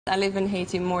I live in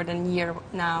Haiti more than a year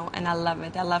now, and I love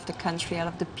it. I love the country, I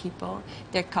love the people,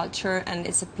 their culture, and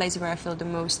it's a place where I feel the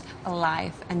most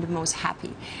alive and the most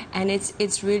happy. And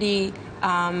it's really,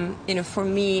 for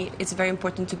me, it's very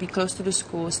important to be close to the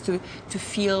schools, to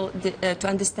feel, to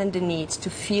understand the needs,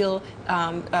 to feel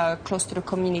close to the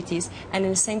communities. And at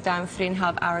the same time,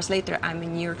 3.5 hours later, I'm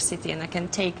in New York City, and I can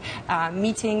take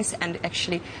meetings and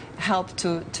actually help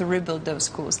to rebuild those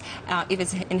schools, if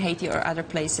it's in Haiti or other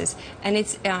places. And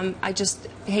it's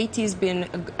Haiti's been,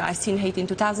 I've seen Haiti in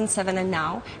 2007 and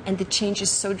now, and the change is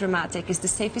so dramatic. It's the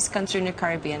safest country in the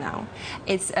Caribbean now.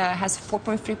 It has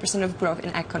 4.3% of growth in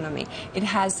economy. It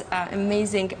has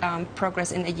amazing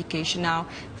progress in education now,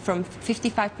 from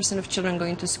 55% of children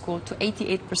going to school to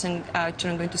 88%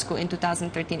 children going to school in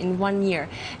 2013 in 1 year.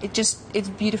 It's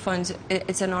beautiful, and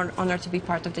it's an honor to be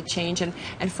part of the change. And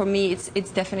for me,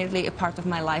 it's definitely a part of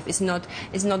my life. It's not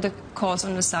the cause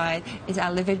on the side.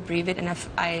 I live it, breathe it, and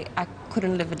I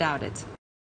couldn't live without it.